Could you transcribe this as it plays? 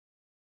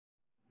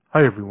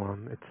Hi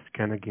everyone, it's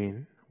Ken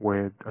again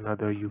with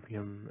another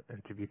UVM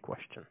interview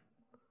question.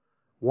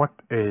 What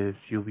is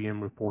UVM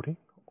reporting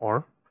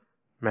or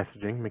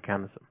messaging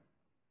mechanism?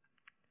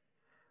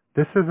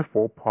 This is a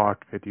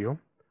four-part video.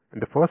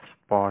 In the first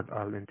part,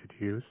 I'll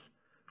introduce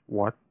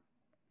what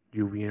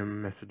UVM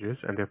messages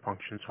and their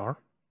functions are.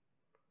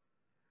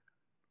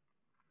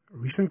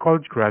 Recent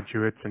college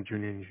graduates and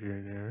junior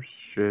engineers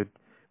should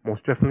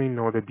most definitely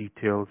know the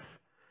details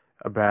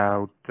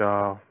about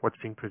what's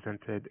being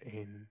presented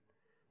in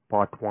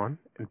Part 1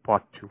 and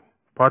Part 2.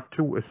 Part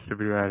 2 is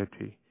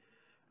Severity,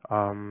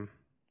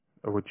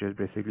 which is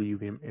basically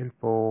UVM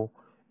info,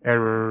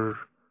 error,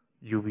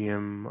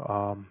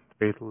 UVM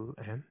fatal,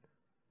 and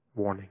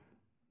warning.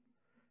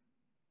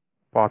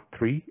 Part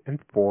 3 and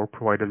 4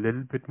 provide a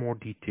little bit more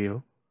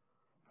detail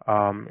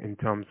in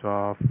terms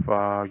of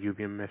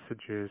UVM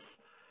messages,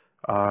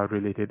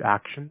 related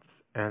actions,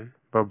 and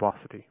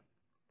verbosity.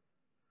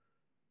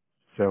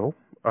 So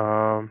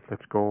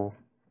let's go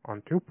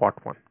on to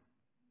Part 1.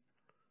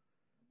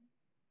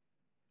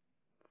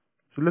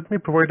 So let me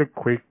provide a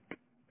quick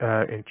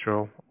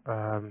intro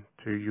to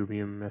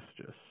UVM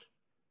messages.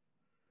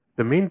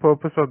 The main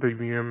purpose of the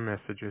UVM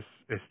messages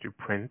is to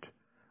print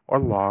or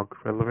log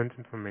relevant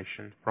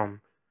information from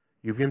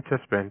UVM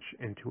test bench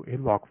into a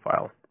log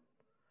file.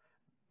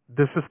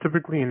 This is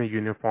typically in a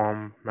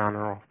uniform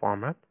manner or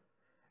format,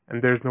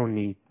 and there's no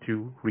need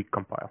to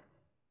recompile.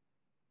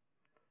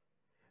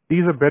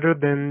 These are better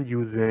than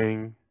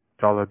using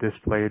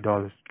 $display,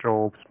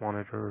 $strobes,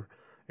 monitor,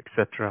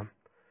 etc.,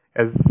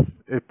 as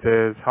it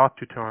is hard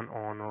to turn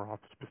on or off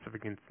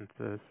specific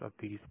instances of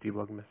these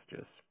debug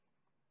messages.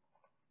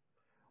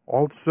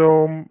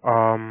 Also,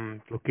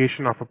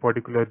 location of a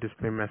particular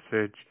display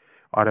message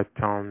are at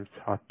times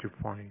hard to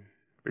find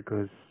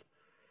because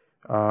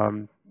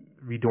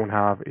we don't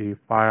have a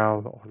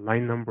file or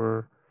line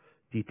number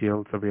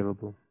details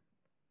available.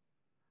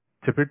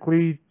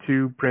 Typically,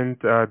 to print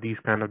these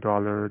kind of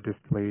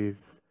displays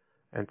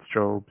and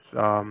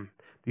strobes,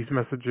 these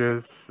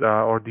messages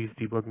or these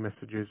debug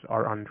messages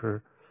are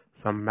under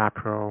some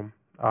macro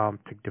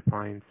tick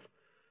defines,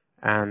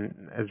 and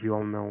as we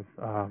all know,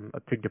 a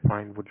tick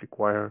define would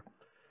require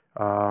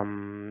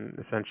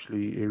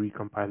essentially a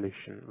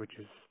recompilation, which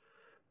is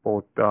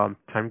both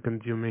time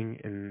consuming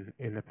and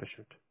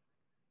inefficient.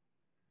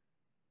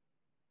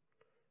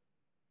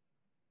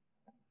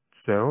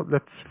 So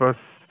let's first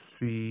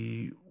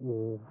see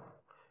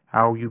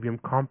how UVM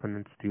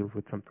components deal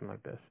with something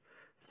like this.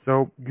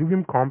 So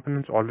UVM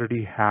components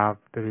already have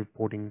the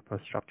reporting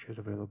infrastructures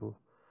available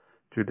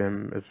to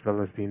them as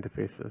well as the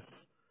interfaces,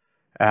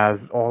 as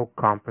all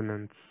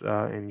components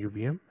in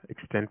UVM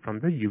extend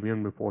from the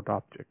UVM report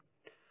object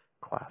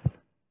class.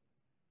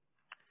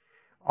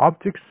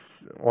 Objects,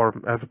 or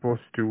as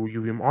opposed to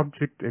UVM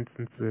object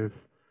instances,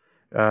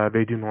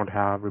 they do not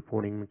have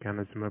reporting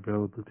mechanism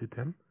available to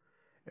them,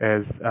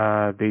 as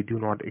they do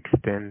not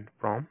extend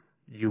from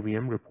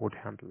UVM report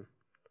handle.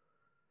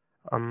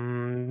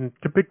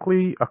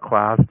 Typically, a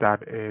class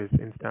that is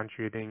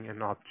instantiating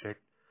an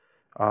object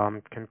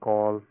can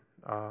call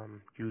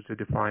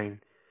user-defined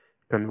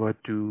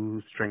convert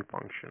to string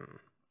function.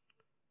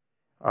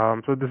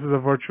 So this is a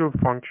virtual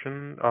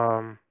function.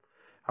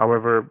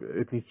 However,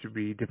 it needs to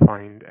be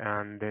defined,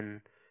 and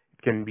then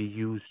it can be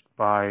used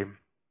by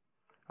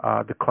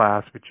the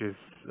class, which is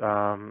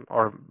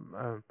or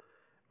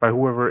by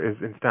whoever is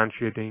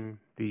instantiating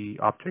the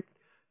object.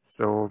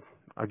 So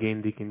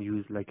again, they can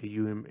use like a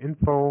UVM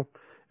info,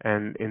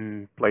 and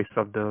in place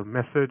of the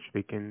message,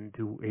 they can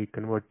do a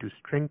convert to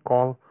string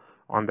call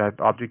on that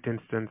object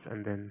instance,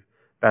 and then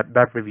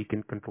that way we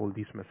can control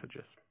these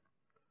messages.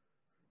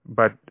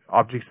 But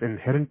objects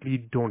inherently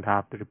don't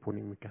have the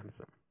reporting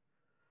mechanism.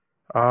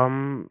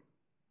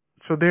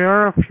 So there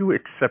are a few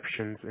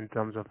exceptions in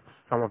terms of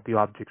some of the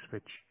objects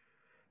which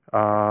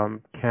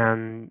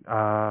can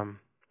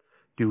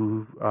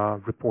do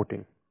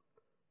reporting.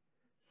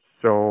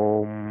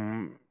 So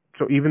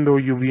even though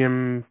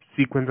UVM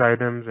sequence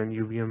items and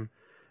UVM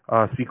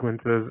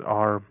sequences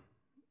are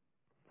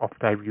of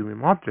type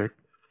UVM object,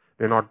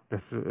 they're not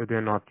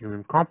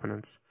UVM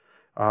components.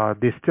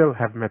 They still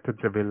have methods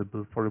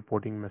available for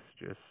reporting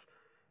messages.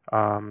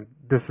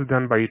 This is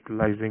done by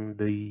utilizing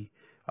the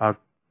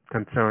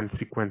concerned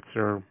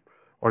sequencer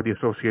or the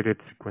associated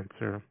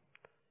sequencer.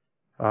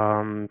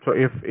 So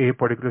if a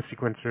particular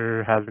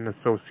sequencer has been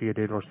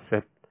associated or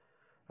set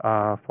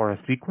for a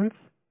sequence,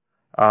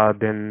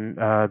 then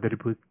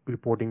the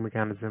reporting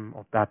mechanism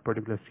of that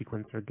particular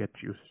sequencer gets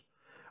used.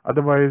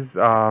 Otherwise,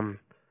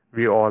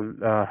 we all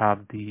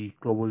have the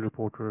global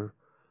reporter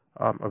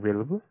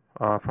available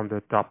from the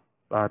top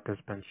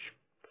test bench,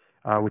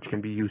 which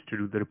can be used to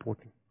do the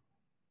reporting.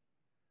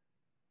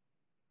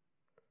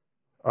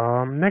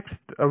 Next,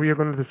 we are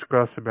going to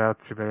discuss about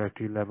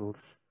severity levels.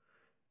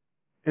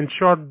 In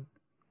short,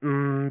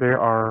 there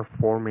are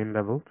four main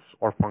levels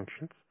or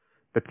functions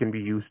that can be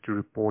used to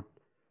report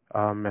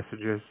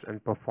messages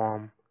and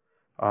perform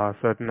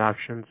certain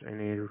actions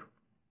in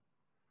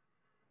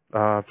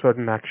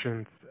certain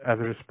actions as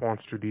a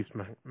response to these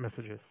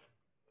messages.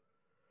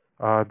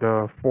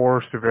 The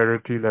four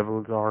severity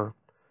levels are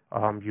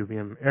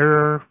UVM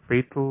error,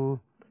 fatal,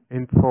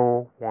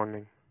 info,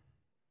 warning.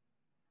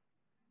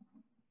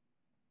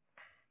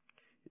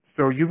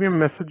 So UVM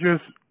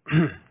messages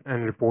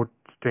and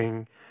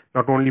reporting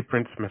not only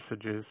prints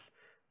messages,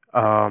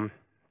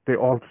 they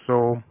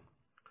also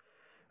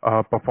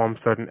perform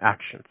certain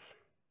actions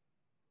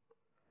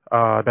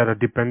that are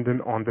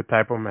dependent on the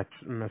type of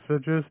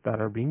messages that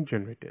are being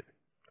generated.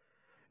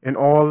 In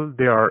all,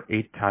 there are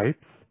 8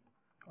 types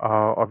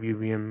of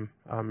UVM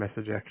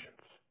message actions.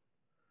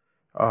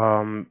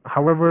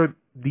 However,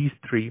 these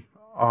 3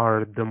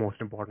 are the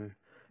most important: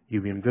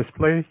 UVM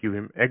display,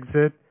 UVM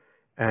exit,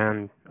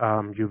 and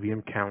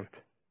UVM count.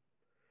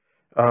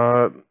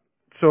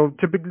 So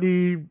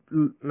typically,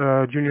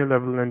 junior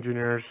level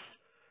engineers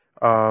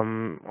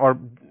or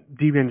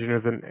DB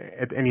engineers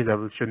at any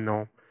level should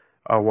know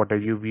what a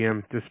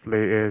UVM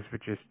display is,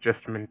 which is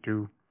just meant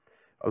to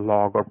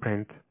log or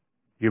print.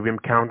 UVM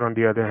count, on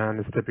the other hand,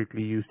 is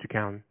typically used to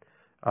count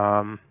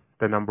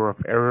the number of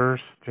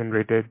errors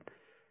generated,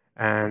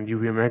 and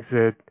UVM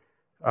exit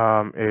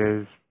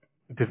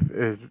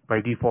is by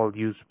default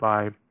used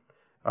by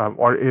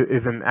or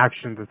is an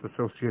action that's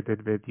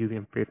associated with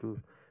UVM fatal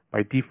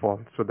by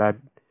default, so that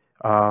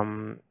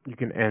you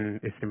can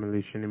end a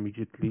simulation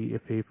immediately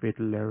if a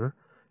fatal error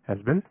has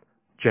been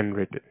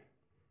generated.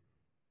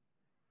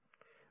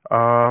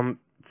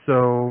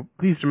 So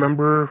please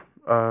remember,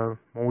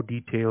 more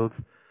details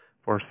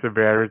for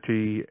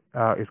severity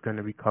is going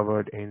to be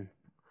covered in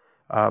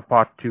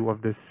part 2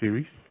 of this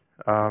series,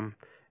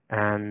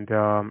 and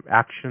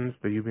actions,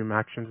 the UVM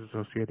actions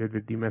associated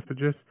with the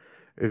messages,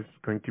 is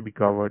going to be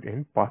covered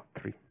in part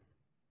 3.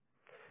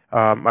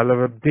 I'll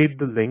update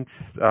the links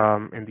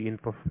in the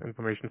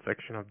information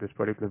section of this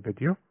particular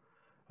video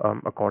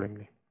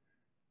accordingly.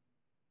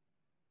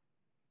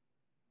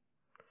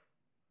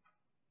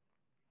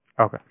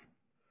 Okay.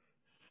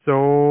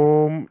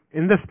 So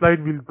in this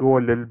slide, we'll go a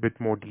little bit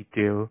more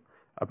detail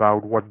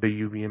about what the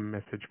UVM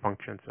message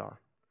functions are.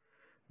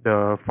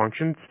 The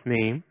function's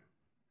name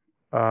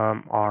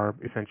are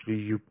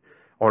essentially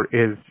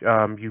is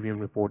UVM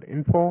report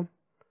info,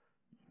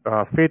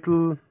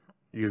 fatal,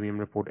 UVM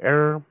report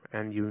error,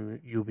 and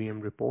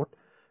UVM report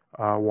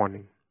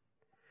warning.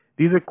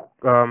 These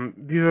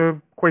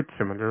are quite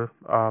similar,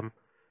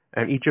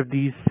 and each of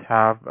these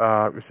have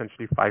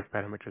essentially 5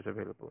 parameters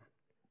available.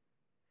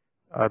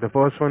 The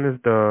first one is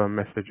the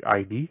message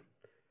ID.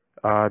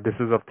 This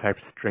is of type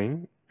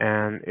string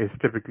and is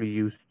typically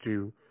used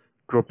to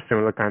group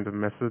similar kinds of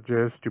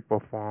messages to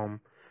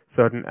perform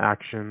certain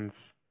actions,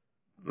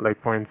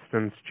 like for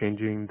instance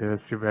changing the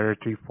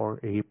severity for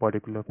a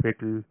particular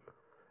fatal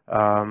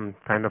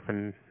kind of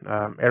an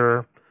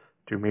error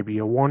to maybe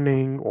a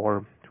warning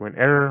or to an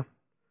error,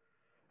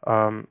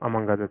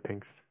 among other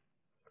things.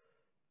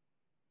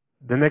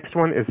 The next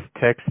one is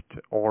text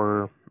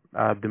or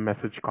the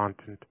message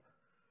content.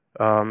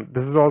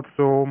 This is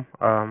also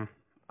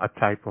a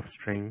type of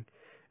string,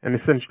 and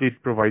essentially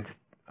it provides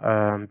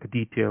the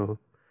detailed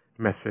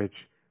message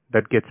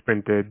that gets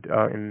printed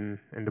in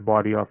the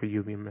body of a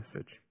UVM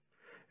message.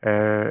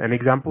 An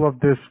example of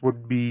this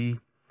would be,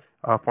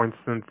 for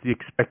instance, the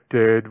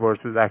expected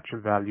versus actual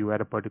value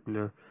at a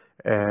particular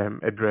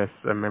address,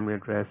 a memory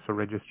address or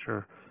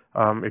register.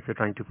 If you're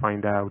trying to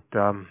find out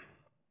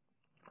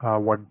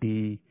what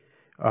the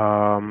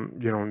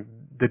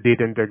the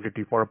data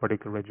integrity for a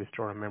particular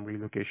register or a memory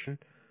location,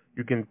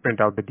 you can print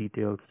out the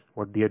details,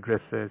 what the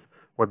address is,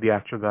 what the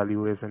actual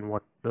value is, and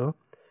what the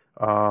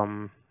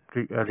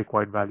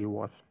required value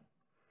was,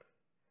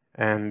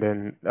 and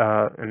then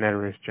an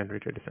error is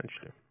generated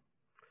essentially.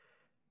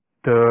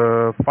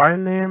 The file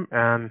name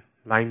and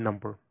line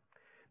number.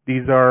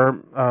 These are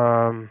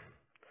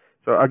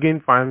so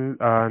again,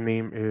 file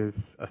name is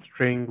a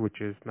string,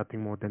 which is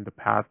nothing more than the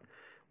path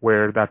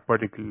where that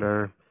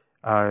particular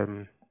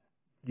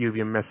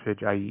UVM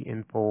message, i.e.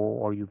 info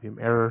or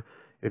UVM error,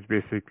 is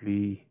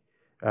basically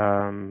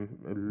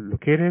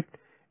located,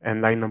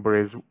 and line number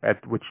is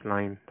at which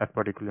line that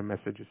particular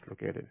message is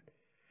located.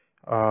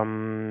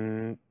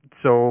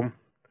 So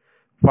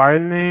file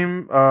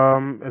name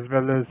as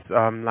well as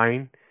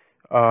line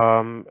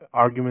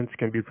arguments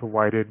can be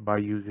provided by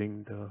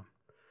using the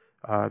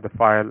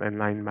file and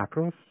line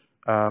macros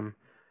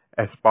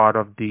as part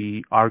of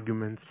the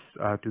arguments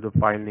to the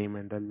file name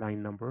and the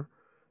line number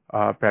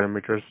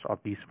parameters of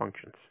these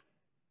functions.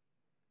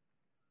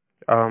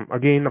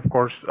 Again, of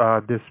course,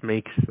 this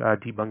makes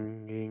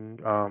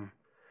debugging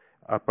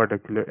a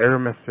particular error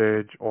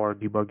message or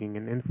debugging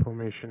an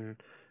information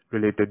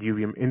related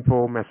UVM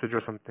info message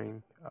or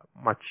something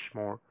much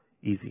more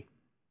easy.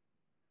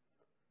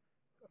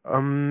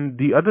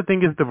 The other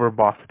thing is the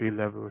verbosity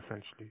level,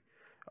 essentially,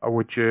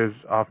 which is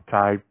of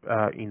type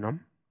enum.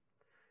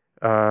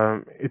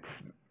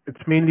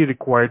 It's mainly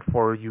required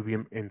for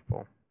UVM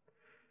info.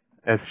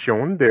 As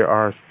shown, there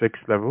are 6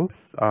 levels: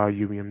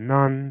 UVM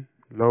none,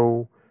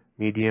 low,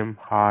 medium,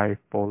 high,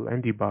 full,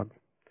 and debug.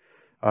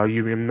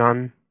 UVM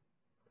none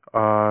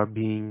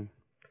being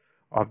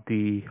of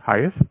the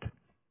highest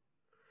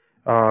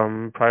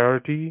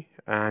priority,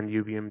 and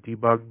UVM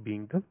debug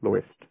being the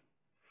lowest.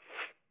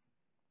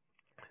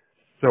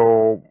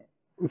 So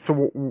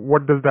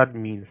what does that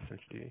mean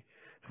essentially?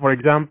 So for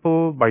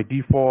example, by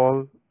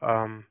default,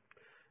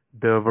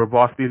 the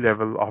verbosity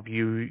level of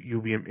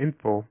UVM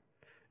info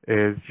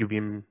is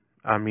UVM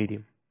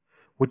medium,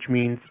 which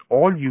means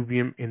all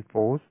UVM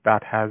infos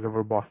that has a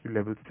verbosity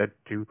level set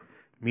to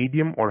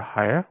medium or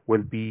higher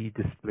will be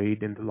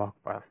displayed in the log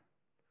file.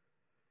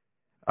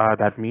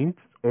 That means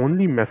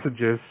only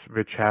messages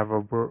which have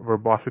a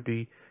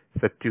verbosity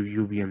set to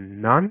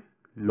UVM none,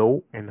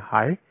 low, and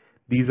high,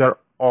 these are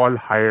all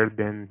higher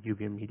than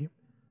UVM medium,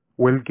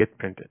 will get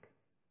printed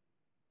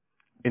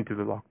into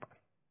the log file.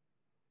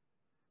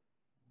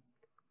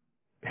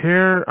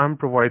 Here I'm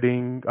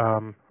providing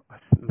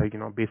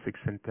basic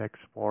syntax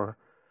for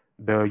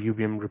the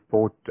UVM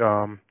report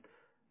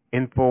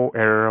info,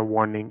 error,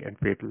 warning, and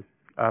fatal.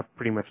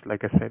 Pretty much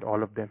like I said,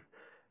 all of them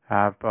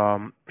have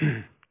 5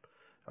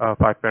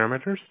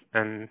 parameters,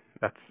 and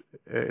that's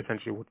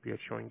essentially what we are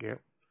showing here.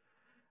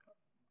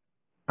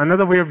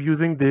 Another way of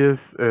using this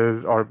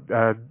is, or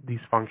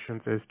these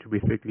functions, is to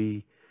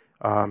basically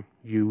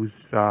use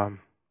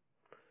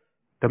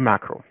the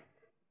macro.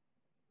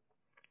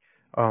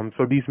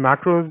 So these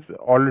macros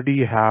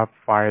already have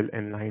file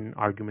and line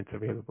arguments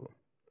available.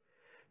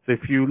 So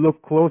if you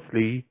look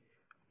closely,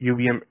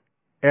 UVM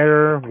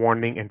error,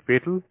 warning, and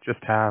fatal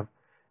just have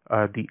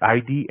the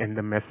ID and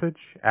the message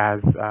as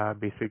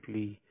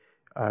basically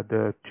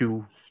the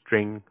 2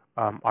 string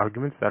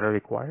arguments that are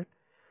required,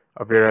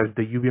 whereas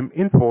the UVM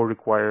info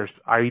requires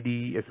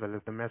ID as well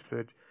as the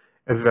message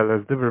as well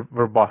as the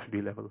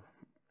verbosity level.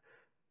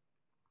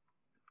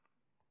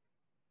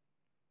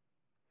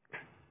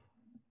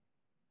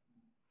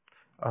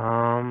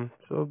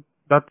 So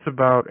that's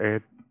about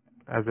it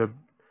as a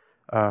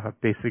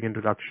basic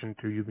introduction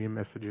to UVM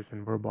messages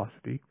and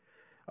verbosity.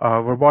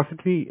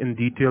 Verbosity in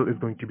detail is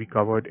going to be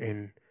covered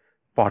in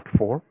part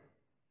 4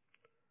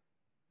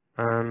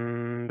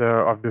 and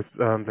of this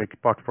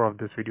part 4 of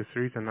this video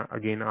series, and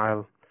again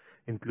I'll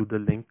include the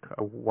link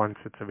once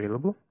it's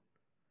available.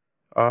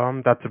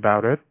 That's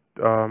about it.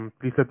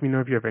 Please let me know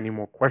if you have any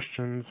more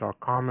questions or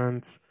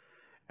comments,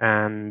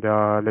 and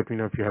let me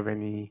know if you have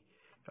any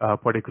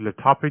particular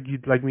topic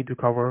you'd like me to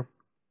cover.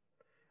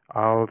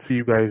 I'll see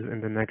you guys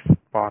in the next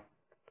part,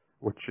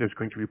 which is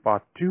going to be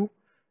part 2,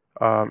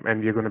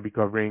 and we're going to be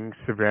covering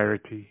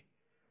severity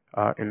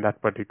in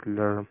that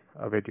particular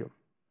video.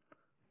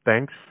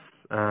 Thanks,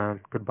 and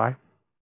goodbye.